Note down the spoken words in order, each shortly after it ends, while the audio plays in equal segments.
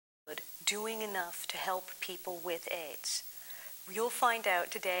doing enough to help people with AIDS? You'll find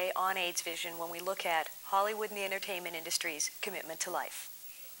out today on AIDS Vision when we look at Hollywood and the entertainment industry's commitment to life.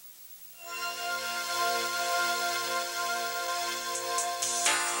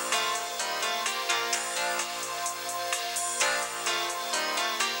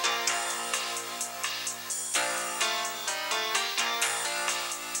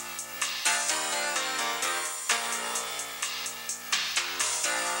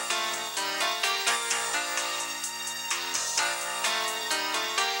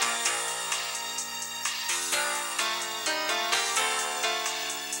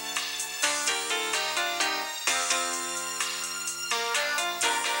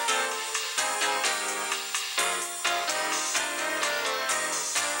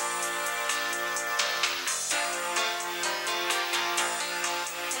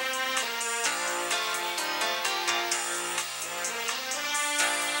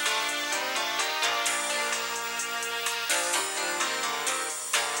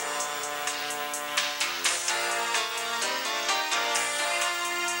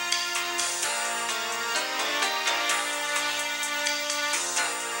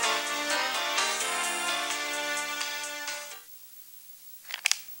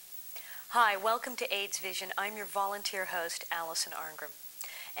 Hi, welcome to AIDS Vision. I'm your volunteer host, Allison Arngrim.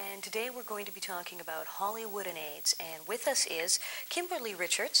 And today we're going to be talking about Hollywood and AIDS. And with us is Kimberly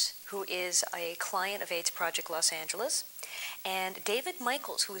Richartz, who is a client of AIDS Project Los Angeles, and David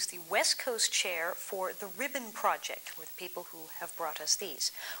Michaels, who is the West Coast chair for the Ribbon Project, who are the people who have brought us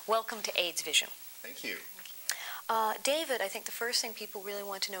these. Welcome to AIDS Vision. Thank you. David, I think the first thing people really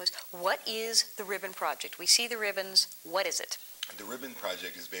want to know is, what is the Ribbon Project? We see the ribbons. What is it? The Ribbon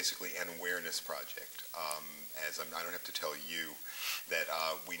Project is basically an awareness project. I don't have to tell you that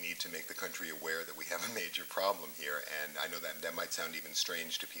we need to make the country aware that we have a major problem here. And I know that might sound even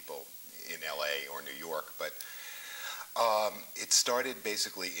strange to people in LA or New York, but it started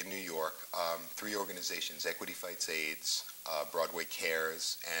basically in New York. Three organizations: Equity Fights AIDS, Broadway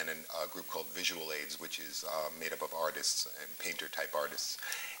Cares, and a group called Visual AIDS, which is made up of artists and painter-type artists.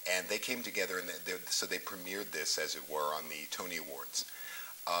 And they came together, and so they premiered this, as it were, on the Tony Awards.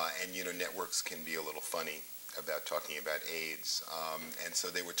 And you know, networks can be a little funny about talking about AIDS, and so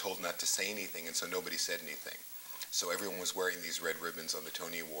they were told not to say anything, and so nobody said anything. So everyone was wearing these red ribbons on the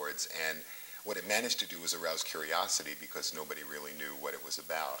Tony Awards, and what it managed to do was arouse curiosity because nobody really knew what it was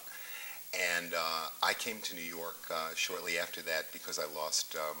about. And I came to New York shortly after that because I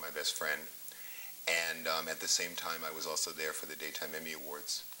lost my best friend. And at the same time, I was also there for the Daytime Emmy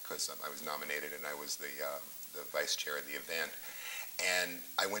Awards because I was nominated and I was the vice chair of the event. And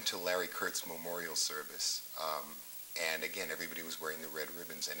I went to Larry Kurtz's memorial service. And again, everybody was wearing the red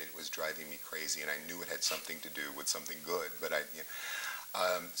ribbons, and it was driving me crazy. And I knew it had something to do with something good. But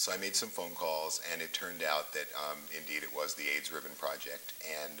so I made some phone calls, and it turned out that indeed it was the AIDS Ribbon Project.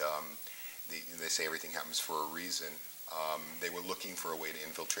 And they say everything happens for a reason. They were looking for a way to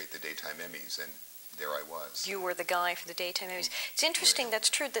infiltrate the Daytime Emmys, and there I was. You were the guy for the Daytime Emmys. It's interesting, that's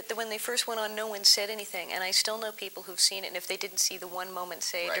true, that when they first went on, no one said anything, and I still know people who've seen it, and if they didn't see the one moment,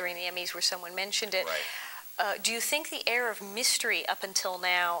 say, during the Emmys where someone mentioned it, do you think the air of mystery up until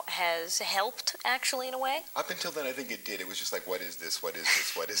now has helped, actually, in a way? Up until then, I think it did. It was just like, what is this, what is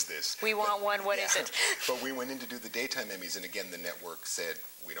this, what is this? We want one, what is it? But we went in to do the Daytime Emmys, and again, the network said,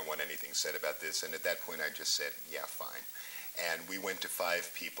 we don't want anything said about this, and at that point, I just said, yeah, fine. And we went to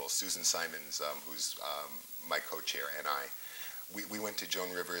 5 people. Susan Simons, who's my co-chair, and I. We went to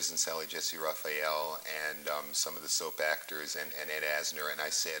Joan Rivers and Sally Jesse Raphael and some of the soap actors and Ed Asner, and I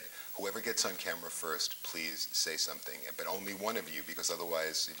said, whoever gets on camera first, please say something, but only one of you, because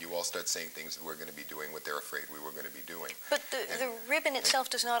otherwise, if you all start saying things, we're going to be doing what they're afraid we were going to be doing. But the ribbon itself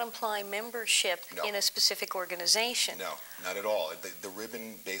does not imply membership in a specific organization. No, not at all. The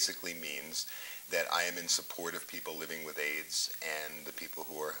ribbon basically means that I am in support of people living with AIDS and the people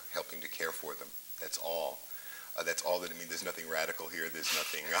who are helping to care for them. That's all. That's all that it means. There's nothing radical here. There's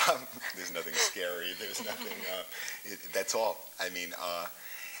nothing. There's nothing scary. There's nothing. That's all. I mean,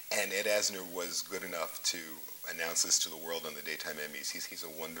 and Ed Asner was good enough to announce this to the world on the Daytime Emmys. He's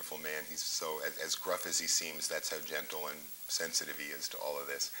a wonderful man. He's so as gruff as he seems. That's how gentle and sensitive he is to all of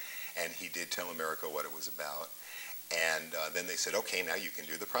this. And he did tell America what it was about. And then they said, okay, now you can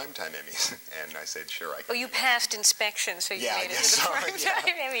do the primetime Emmys. And I said, sure, I can. Oh, you passed inspection, so you made it to the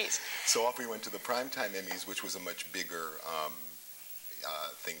primetime Emmys. So off we went to the primetime Emmys, which was a much bigger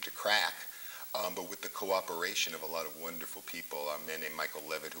thing to crack, but with the cooperation of a lot of wonderful people. A man named Michael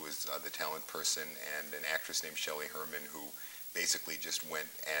Levitt, who was the talent person, and an actress named Shelley Herman, who basically just went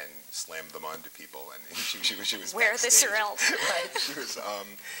and slammed them onto people, and she was wear this or else. Right, she was,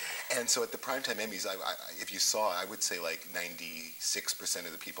 And so at the Primetime Emmys, if you saw, I would say like 96%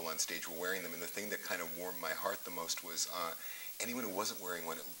 of the people on stage were wearing them. And the thing that kind of warmed my heart the most was anyone who wasn't wearing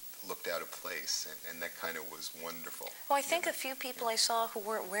one, it looked out of place. And that kind of was wonderful. Well, I think a few people I saw who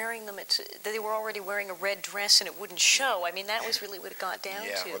weren't wearing them, they were already wearing a red dress and it wouldn't show. I mean, that was really what it got down to.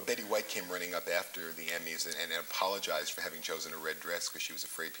 Yeah, well, Betty White came running up after the Emmys and apologized for having chosen a red dress because she was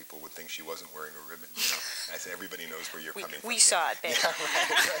afraid people would think she wasn't wearing a ribbon. You know? And I said, everybody knows where you're coming from. We saw it, Betty. Yeah,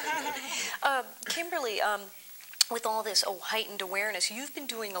 right. Kimberly, with all this heightened awareness, you've been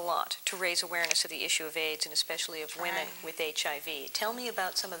doing a lot to raise awareness of the issue of AIDS and especially of women with HIV. Tell me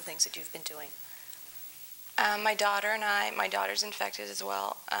about some of the things that you've been doing. My daughter and I, my daughter's infected as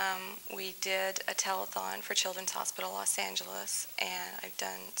well, we did a telethon for Children's Hospital Los Angeles, and I've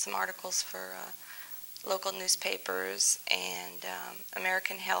done some articles for local newspapers, and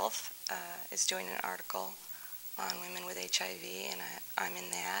American Health is doing an article on women with HIV, and I'm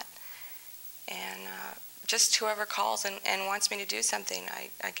in that. And just whoever calls and wants me to do something,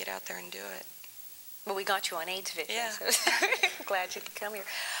 I get out there and do it. Well, we got you on AIDS Vision, yeah. So I'm glad you could come here.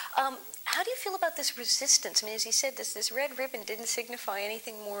 How do you feel about this resistance? I mean, as you said, this red ribbon didn't signify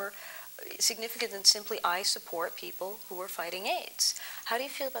anything more significant than simply I support people who are fighting AIDS. How do you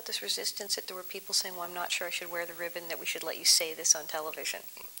feel about this resistance that there were people saying, well, I'm not sure I should wear the ribbon, that we should let you say this on television?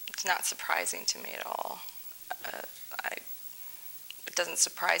 It's not surprising to me at all. It doesn't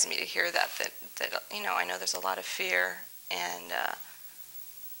surprise me to hear that you know, I know there's a lot of fear, and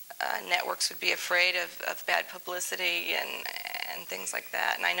networks would be afraid of bad publicity and things like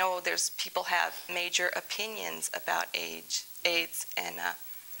that. And I know there's people have major opinions about AIDS, and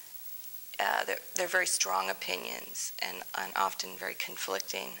they're very strong opinions and often very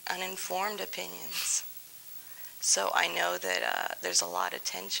conflicting, uninformed opinions. So I know that there's a lot of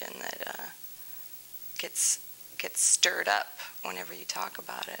tension that gets stirred up whenever you talk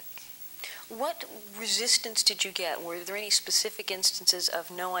about it. What resistance did you get? Were there any specific instances of,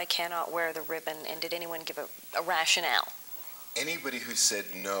 no, I cannot wear the ribbon, and did anyone give a rationale? Anybody who said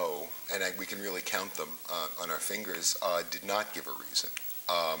no, and we can really count them on our fingers, did not give a reason.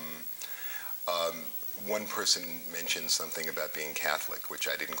 One person mentioned something about being Catholic, which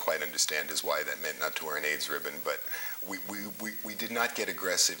I didn't quite understand as why that meant not to wear an AIDS ribbon, but we did not get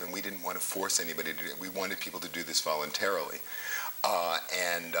aggressive, and we didn't want to force anybody to do it. We wanted people to do this voluntarily.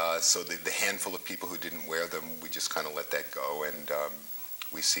 So the handful of people who didn't wear them, we just kind of let that go, and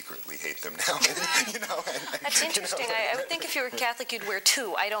we secretly hate them now. You know, that's interesting. You know, I would think if you were Catholic, you'd wear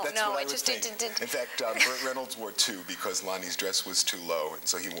two. I don't know. I just did. In fact, Burt Reynolds wore two because Lonnie's dress was too low, and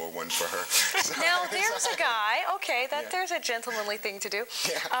so he wore one for her. So, now, there's a guy. Okay, there's a gentlemanly thing to do.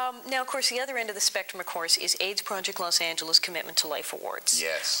 Yeah. Now, of course, the other end of the spectrum, of course, is AIDS Project Los Angeles Commitment to Life Awards.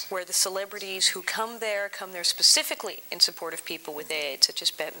 Yes. Where the celebrities who come there specifically in support of people with AIDS, such as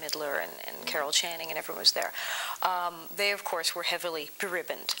Bette Midler and Carol Channing, and everyone was there. They, of course, were heavily beribboned.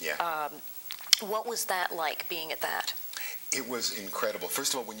 Yeah. What was that like, being at that? It was incredible.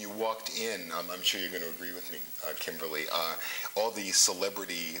 First of all, when you walked in, I'm sure you're going to agree with me, Kimberly, all the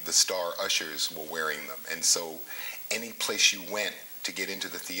star ushers were wearing them. And so any place you went to get into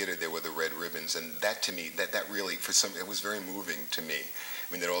the theater, there were the red ribbons. And that, to me, that really, it was very moving to me.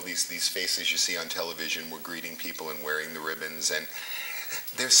 I mean, that all these faces you see on television were greeting people and wearing the ribbons. And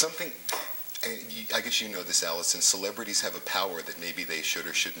there's something... I guess you know this, Allison, celebrities have a power that maybe they should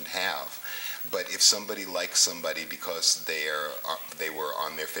or shouldn't have. But if somebody likes somebody because they were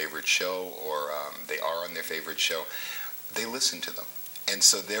on their favorite show, or they are on their favorite show, they listen to them. And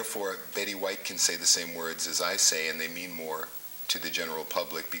so therefore, Betty White can say the same words as I say, and they mean more to the general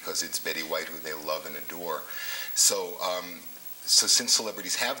public because it's Betty White who they love and adore. So since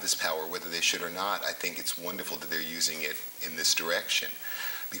celebrities have this power, whether they should or not, I think it's wonderful that they're using it in this direction.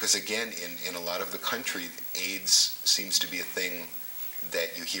 Because again, in a lot of the country, AIDS seems to be a thing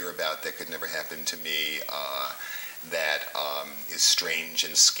that you hear about that could never happen to me, that is strange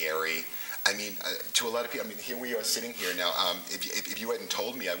and scary. I mean, to a lot of people, I mean, here we are sitting here now. If you hadn't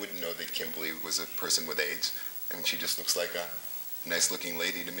told me, I wouldn't know that Kimberly was a person with AIDS. I mean, she just looks like a nice-looking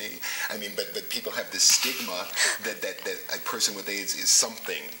lady to me. I mean, but people have this stigma that a person with AIDS is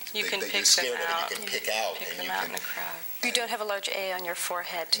something that you're scared of, you can pick out. Pick them out in a crowd. You don't have a large A on your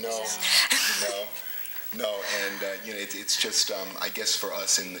forehead. No, and you know, it's just I guess for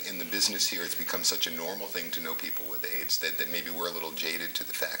us in the business here, it's become such a normal thing to know people with AIDS that maybe we're a little jaded to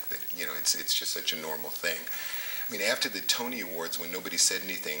the fact that, you know, it's just such a normal thing. I mean, after the Tony Awards, when nobody said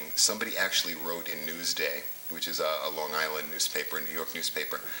anything, somebody actually wrote in Newsday, which is a Long Island newspaper, a New York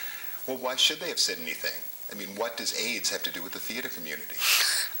newspaper, well, why should they have said anything? I mean, what does AIDS have to do with the theater community?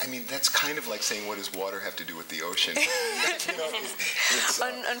 I mean, that's kind of like saying, what does water have to do with the ocean?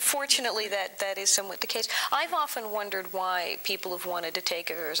 Unfortunately, that is somewhat the case. I've often wondered why people have wanted to take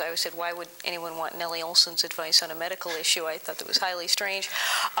it, or as I said, why would anyone want Nellie Olson's advice on a medical issue? I thought that was highly strange.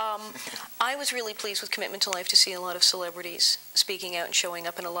 I was really pleased with Commitment to Life to see a lot of celebrities speaking out and showing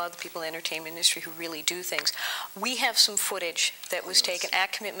up, and a lot of the people in the entertainment industry who really do things. We have some footage that was taken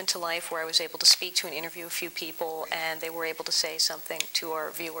at Commitment to Life where I was able to speak to and interview a few people, and they were able to say something to our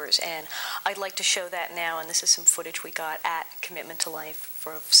viewers. And I'd like to show that now, and this is some footage we got at Commitment to Life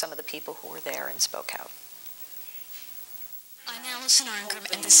for some of the people who were there and spoke out. I'm Allison Arngrim,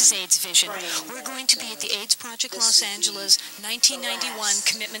 and this is AIDS Vision. We're going to be at the AIDS Project Los Angeles 1991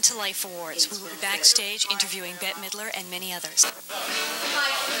 Commitment to Life Awards. We will be backstage interviewing Bette Midler and many others.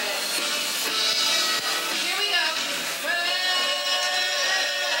 Here we go.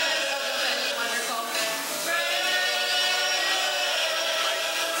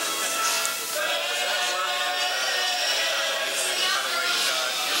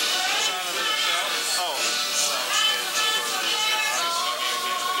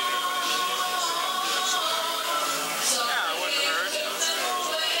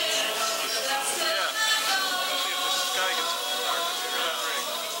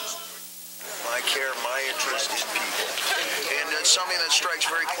 Something that strikes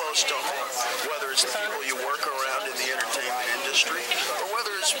very close to home, whether it's the people you work around in the entertainment industry, or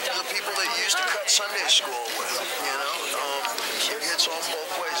whether it's the people that you used to cut Sunday school with, you know. It hits on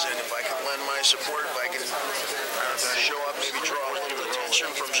both ways, and if I can lend my support, if I can show up, maybe draw a little attention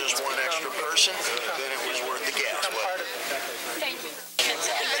from just one extra person, then it was worth the gas. Thank you.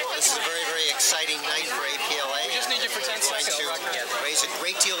 This is a very, very exciting night for APLA. We just need you for 10 seconds. We're going to raise a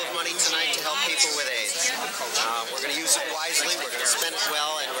great deal of money tonight to help people with AIDS. We're going to use it wisely, we're going to spend it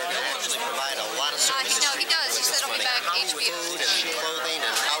well, and we're going to actually provide a lot of services. No, he does. He said he'll be back at HBO. Food and clothing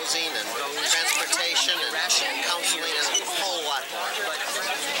and housing and transportation and counseling and a whole lot more. But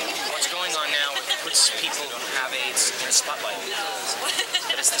what's going on now puts people who have AIDS in the spotlight.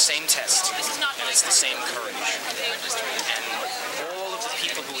 But it's the same test, and it's the same courage. And all of the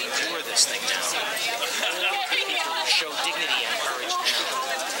people who endure this thing now, all of the people who show dignity and courage now,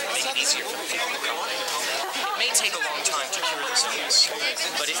 make it easier for the people to come. It may take a long time to cure this illness,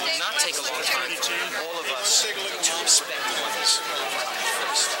 but it will not take a long time for all of us to respect the ones who are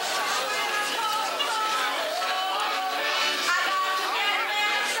first.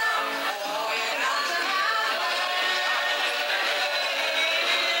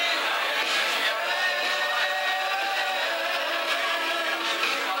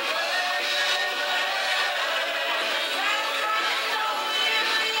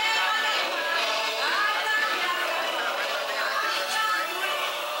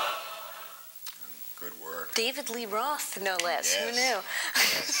 David Lee Roth, no less. Yes. Who knew?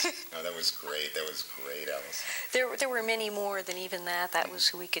 Yes. No, that was great. That was great, Alice. There were many more than even that. That was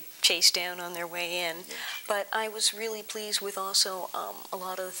who we could chase down on their way in. Yes. But I was really pleased with also a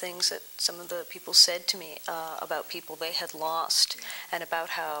lot of the things that some of the people said to me about people they had lost, and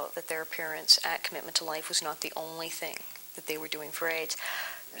about how that their appearance at Commitment to Life was not the only thing that they were doing for AIDS.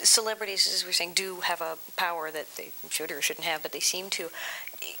 Celebrities, as we're saying, do have a power that they should or shouldn't have, but they seem to.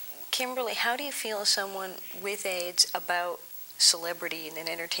 Kimberly, how do you feel as someone with AIDS about celebrity and the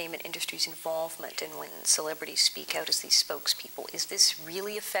entertainment industry's involvement, and when celebrities speak out as these spokespeople? Is this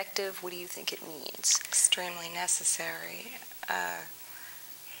really effective? What do you think it means? Extremely necessary.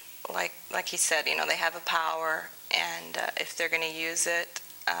 Like he said, you know, they have a power, and if they're going to use it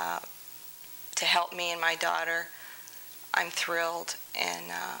to help me and my daughter, I'm thrilled,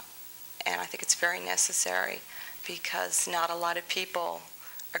 and I think it's very necessary, because not a lot of people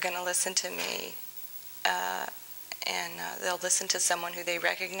are going to listen to me, and they'll listen to someone who they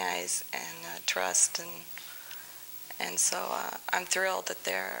recognize and trust, and so I'm thrilled that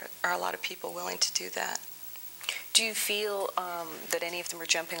there are a lot of people willing to do that. Do you feel that any of them are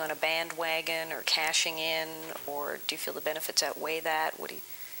jumping on a bandwagon or cashing in, or do you feel the benefits outweigh that? What do you?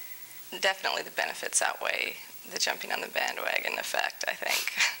 Definitely the benefits outweigh the jumping on the bandwagon effect, I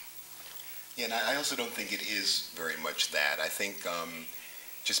think. Yeah, and I also don't think it is very much that. I think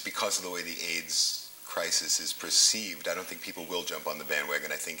just because of the way the AIDS crisis is perceived, I don't think people will jump on the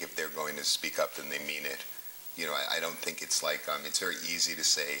bandwagon. I think if they're going to speak up, then they mean it. You know, I don't think it's like, it's very easy to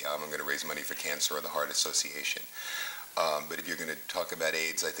say, I'm going to raise money for cancer or the Heart Association. But if you're going to talk about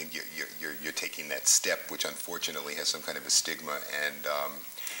AIDS, I think you're taking that step, which unfortunately has some kind of a stigma, and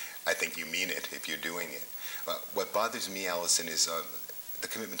I think you mean it if you're doing it. What bothers me, Allison, is the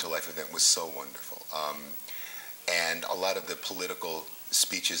Commitment to Life event was so wonderful. And a lot of the political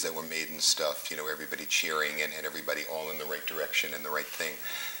speeches that were made and stuff, everybody cheering and everybody all in the right direction and the right thing.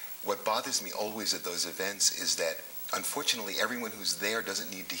 What bothers me always at those events is that unfortunately, everyone who's there doesn't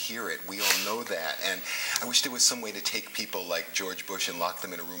need to hear it. We all know that. And I wish there was some way to take people like George Bush and lock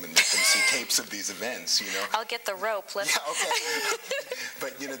them in a room and make them see tapes of these events, I'll get the rope. Yeah, okay.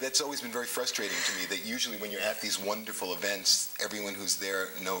 But, that's always been very frustrating to me, that usually when you're at these wonderful events, everyone who's there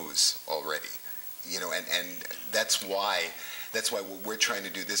knows already, and that's why we're trying to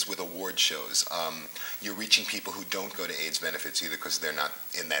do this with award shows. You're reaching people who don't go to AIDS benefits either because they're not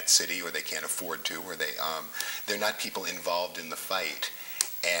in that city or they can't afford to, or they're not people involved in the fight.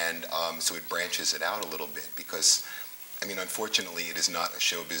 And so it branches it out a little bit because, unfortunately, it is not a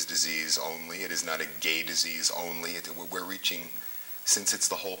showbiz disease only. It is not a gay disease only. We're reaching, since it's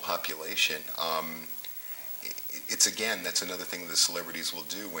the whole population, it's again, that's another thing the celebrities will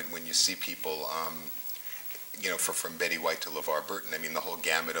do when you see people, from Betty White to LeVar Burton, the whole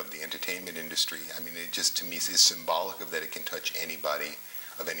gamut of the entertainment industry, it just to me is symbolic of that it can touch anybody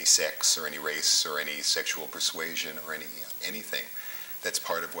of any sex or any race or any sexual persuasion or anything. That's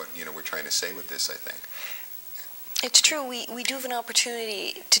part of what, we're trying to say with this, I think. It's true. We do have an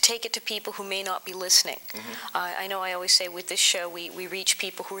opportunity to take it to people who may not be listening. Mm-hmm. I know I always say with this show we reach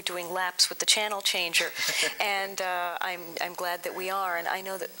people who are doing laps with the channel changer, and I'm glad that we are. And I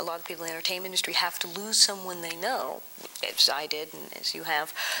know that a lot of people in the entertainment industry have to lose someone they know, as I did and as you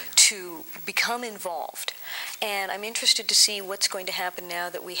have, to become involved. And I'm interested to see what's going to happen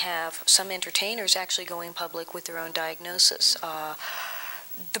now that we have some entertainers actually going public with their own diagnosis.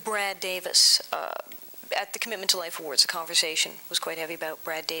 The Brad Davis. At the Commitment to Life Awards, the conversation was quite heavy about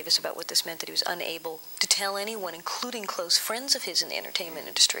Brad Davis, about what this meant, that he was unable to tell anyone, including close friends of his in the entertainment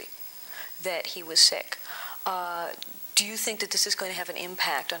industry, that he was sick. Do you think that this is going to have an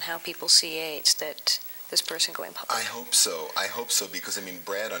impact on how people see AIDS, that this person going public? I hope so. Because,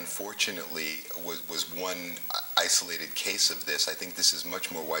 Brad, unfortunately, was one isolated case of this. I think this is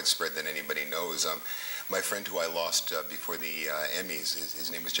much more widespread than anybody knows. My friend who I lost before the Emmys, his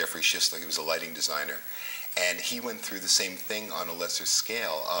name was Jeffrey Schisler. He was a lighting designer. And he went through the same thing on a lesser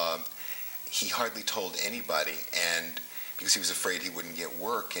scale. He hardly told anybody, and because he was afraid he wouldn't get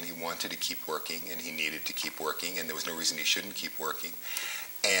work, and he wanted to keep working, and he needed to keep working, and there was no reason he shouldn't keep working.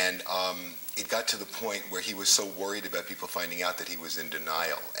 And it got to the point where he was so worried about people finding out that he was in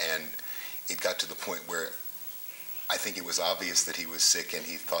denial. And it got to the point where I think it was obvious that he was sick, and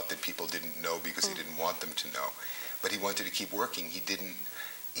he thought that people didn't know because he didn't want them to know. But he wanted to keep working. He didn't,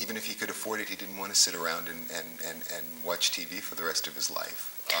 even if he could afford it, he didn't want to sit around and watch TV for the rest of his life.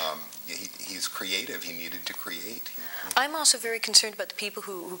 He's creative. He needed to create. I'm also very concerned about the people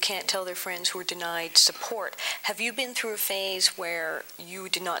who can't tell their friends, who are denied support. Have you been through a phase where you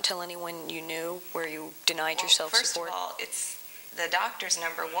did not tell anyone you knew, where you denied yourself support? First of all, it's the doctor's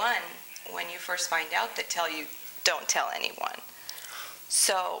number one when you first find out that tell you, don't tell anyone.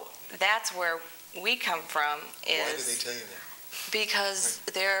 So that's where we come from. Why do they tell you that? Because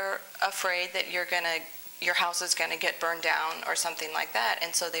they're afraid that your house is going to get burned down or something like that.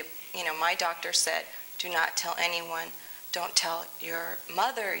 And so they, my doctor said, do not tell anyone. Don't tell your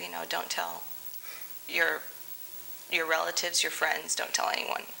mother, don't tell your relatives, your friends, don't tell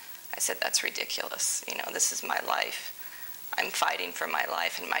anyone. I said, that's ridiculous. This is my life. I'm fighting for my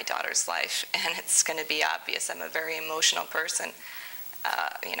life and my daughter's life, and it's going to be obvious. I'm a very emotional person.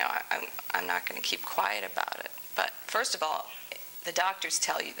 I'm not going to keep quiet about it. But first of all, the doctors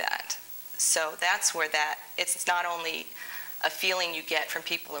tell you that. So that's where it's not only a feeling you get from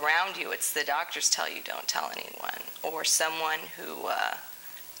people around you, it's the doctors tell you don't tell anyone, or someone who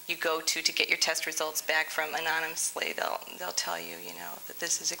you go to get your test results back from anonymously. They'll tell you, that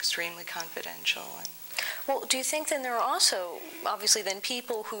this is extremely confidential. Well, do you think then there are also, obviously then,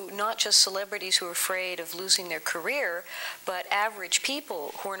 people who, not just celebrities who are afraid of losing their career, but average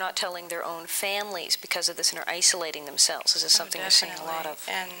people who are not telling their own families because of this and are isolating themselves? Is this something you're seeing a lot of?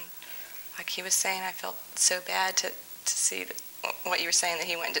 And like he was saying, I felt so bad to see that, what you were saying, that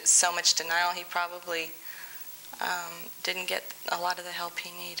he went into so much denial. He probably didn't get a lot of the help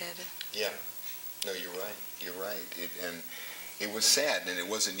he needed. Yeah. No, you're right. You're right. It was sad, and it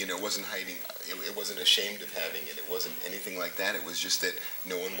wasn't, it wasn't hiding, it wasn't ashamed of having it. It wasn't anything like that. It was just that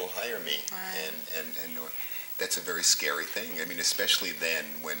no one will hire me. Right. And no, that's a very scary thing. Especially then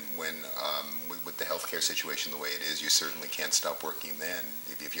when with the healthcare situation the way it is, you certainly can't stop working then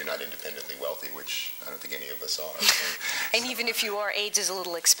if you're not independently wealthy, which I don't think any of us are. And even if you are, AIDS is a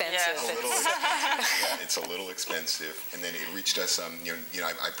little expensive. Yeah, it's a little expensive. And then it reached us,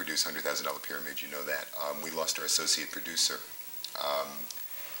 I produce $100,000 Pyramid, you know that. We lost our associate producer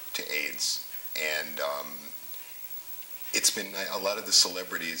to AIDS, and it's been a lot of the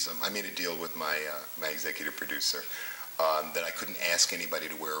celebrities. I made a deal with my my executive producer that I couldn't ask anybody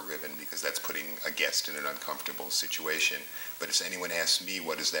to wear a ribbon because that's putting a guest in an uncomfortable situation. But if anyone asks me,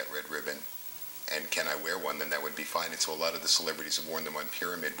 what is that red ribbon, and can I wear one, then that would be fine. And so a lot of the celebrities have worn them on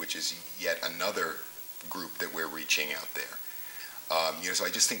Pyramid, which is yet another group that we're reaching out there. So I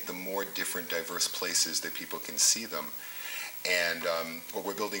just think the more different, diverse places that people can see them. And what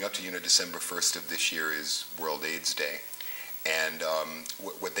we're building up to, December 1st of this year is World AIDS Day. And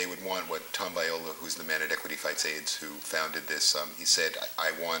what they would want, what Tom Viola, who's the man at Equity Fights AIDS, who founded this, he said,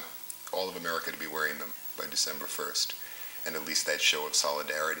 I want all of America to be wearing them by December 1st. And at least that show of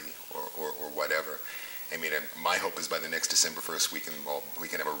solidarity or whatever. I mean, my hope is by the next December 1st we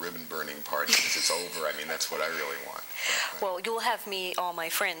can have a ribbon burning party because it's over. I mean, that's what I really want. Well, you'll have all my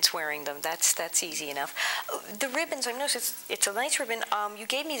friends wearing them. That's easy enough. The ribbons, I've noticed it's a nice ribbon. You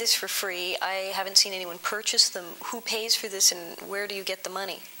gave me this for free. I haven't seen anyone purchase them. Who pays for this, and where do you get the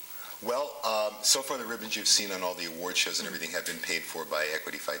money? Well, so far the ribbons you've seen on all the award shows and everything have been paid for by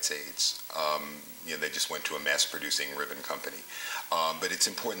Equity Fights AIDS. They just went to a mass-producing ribbon company. But it's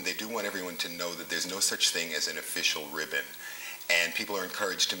important, they do want everyone to know that there's no such thing as an official ribbon. And people are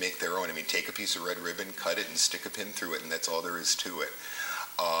encouraged to make their own. I mean, take a piece of red ribbon, cut it, and stick a pin through it, and that's all there is to it.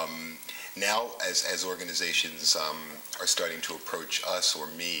 Now, as organizations are starting to approach us or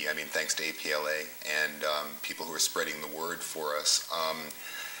me, I mean, thanks to APLA and people who are spreading the word for us,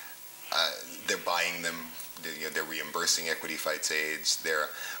 they're buying them, they're reimbursing Equity Fights AIDS.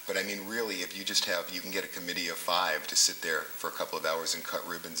 But I mean, really, if you just you can get a committee of 5 to sit there for a couple of hours and cut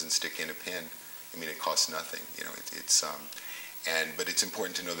ribbons and stick in a pin. I mean, it costs nothing. But it's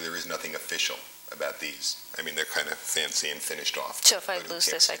important to know that there is nothing official about these. I mean, they're kind of fancy and finished off. So if I lose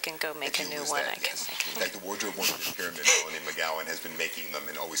this, I can go make a new one. Yes. In fact, the wardrobe woman at Pyramid, Melanie McGowan, has been making them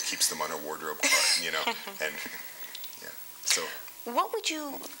and always keeps them on her wardrobe cart, and yeah, so. What would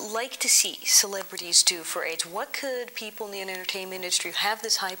you like to see celebrities do for AIDS? What could people in the entertainment industry who have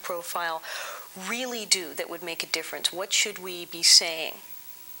this high profile really do that would make a difference? What should we be saying?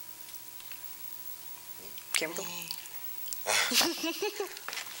 Kimberly?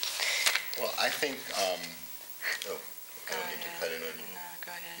 Well, I think, I don't need to cut in on you. No,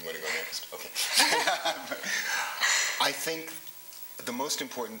 go ahead. You want to go next? Okay. I think the most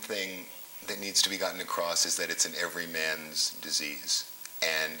important thing that needs to be gotten across is that it's an every man's disease.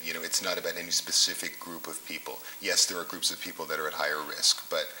 And, it's not about any specific group of people. Yes, there are groups of people that are at higher risk,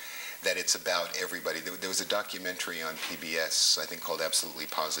 but that it's about everybody. There was a documentary on PBS, I think called Absolutely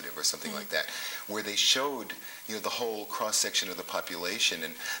Positive or something like that, where they showed, the whole cross-section of the population.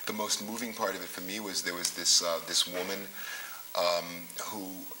 And the most moving part of it for me was there was this woman who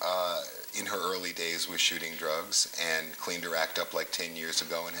in her early days was shooting drugs and cleaned her act up like 10 years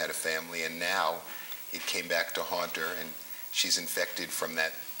ago and had a family, and now it came back to haunt her, and she's infected from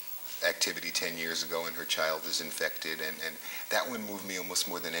that activity 10 years ago, and her child is infected, and that one moved me almost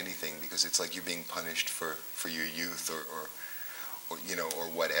more than anything, because it's like you're being punished for your youth or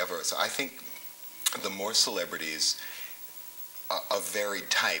whatever. So I think the more celebrities of varied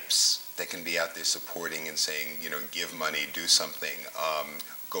types that can be out there supporting and saying, give money, do something,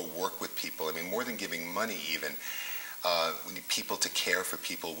 go work with people. I mean, more than giving money even, we need people to care for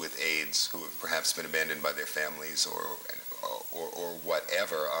people with AIDS who have perhaps been abandoned by their families or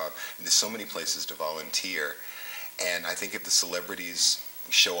whatever. And there's so many places to volunteer. And I think if the celebrities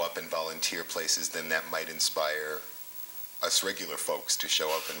show up and volunteer places, then that might inspire us regular folks to show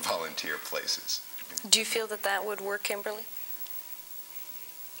up and volunteer places. Do you feel that would work, Kimberly?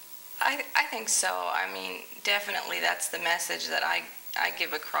 I think so. I mean, definitely that's the message that I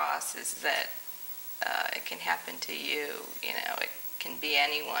give across, is that it can happen to you, it can be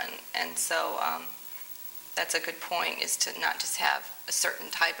anyone. And so that's a good point, is to not just have a certain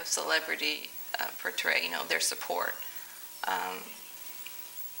type of celebrity portray, their support.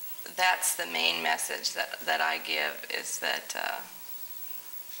 That's the main message that I give, is that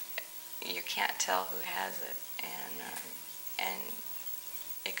you can't tell who has it, and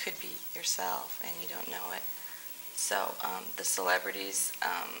it could be yourself, and you don't know it. So the celebrities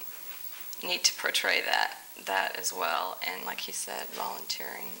need to portray that as well, and like you said,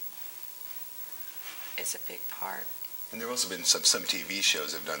 volunteering is a big part. And there have also been some TV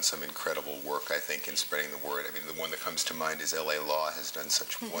shows have done some incredible work, I think, in spreading the word. I mean, the one that comes to mind is LA Law has done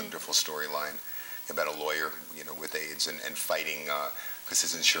such wonderful storyline about a lawyer, with AIDS and fighting because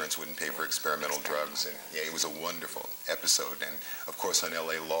his insurance wouldn't pay for experimental drugs. And yeah, it was a wonderful episode. And of course, on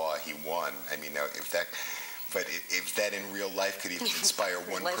LA Law, he won. I mean, if that, But if that in real life could even inspire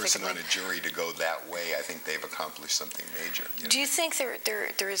one person on a jury to go that way, I think they've accomplished something major. You know? Do you think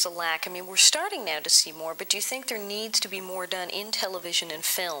there is a lack? I mean, we're starting now to see more, but do you think there needs to be more done in television and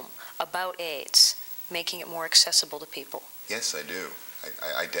film about AIDS, making it more accessible to people? Yes, I do.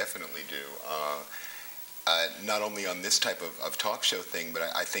 I definitely do. Not only on this type of talk show thing, but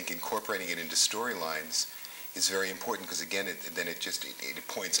I think incorporating it into storylines is very important, because again, it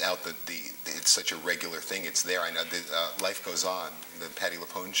points out that it's such a regular thing. It's there. I know Life Goes On, the Patti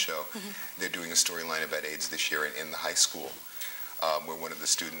LuPone show. They're doing a storyline about AIDS this year in the high school, where one of the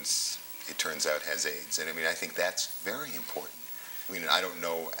students, it turns out, has AIDS. And I mean, I think that's very important. I mean, I don't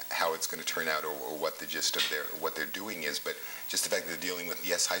know how it's going to turn out or what the gist of what they're doing is, but just the fact that they're dealing with,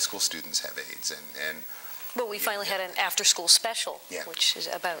 yes, high school students have AIDS, and well, we finally had an after-school special, Yeah. which is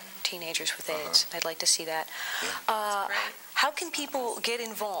about teenagers with AIDS. I'd like to see that. Yeah. How can people get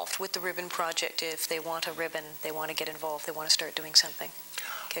involved with the Ribbon Project if they want a ribbon, they want to get involved, they want to start doing something,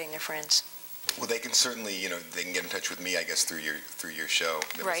 getting their friends? Well, they can certainly, they can get in touch with me, I guess, through your show.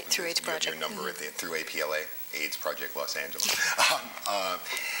 Right, through AIDS Project. Your number through APLA, AIDS Project Los Angeles.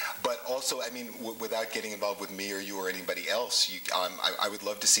 But also, I mean, without getting involved with me or you or anybody else, I would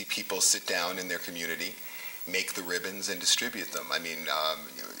love to see people sit down in their community, make the ribbons and distribute them. I mean,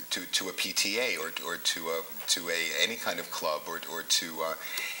 to a PTA or to any kind of club or to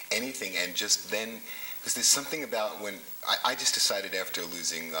anything, and just then, because there's something about when I just decided after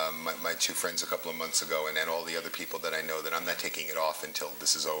losing my two friends a couple of months ago, and all the other people that I know, that I'm not taking it off until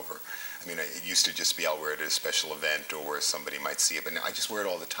this is over. I mean, it used to just be I'll wear it at a special event or where somebody might see it, but I just wear it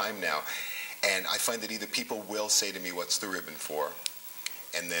all the time now. And I find that either people will say to me, "What's the ribbon for?"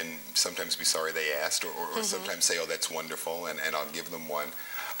 and then sometimes be sorry they asked, or sometimes say, "Oh, that's wonderful," and I'll give them one.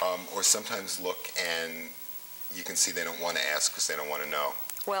 Or sometimes look and you can see they don't want to ask because they don't want to know.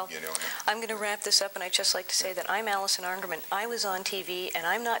 Well, I'm going to wrap this up, and I'd just like to say that I'm Allison Arngerman. I was on TV, and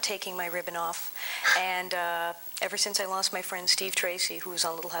I'm not taking my ribbon off. And ever since I lost my friend Steve Tracy, who was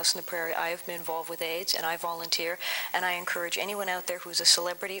on Little House on the Prairie, I have been involved with AIDS, and I volunteer. And I encourage anyone out there who's a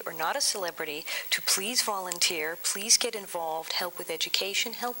celebrity or not a celebrity to please volunteer, please get involved, help with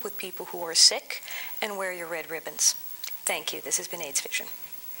education, help with people who are sick, and wear your red ribbons. Thank you. This has been AIDS Vision.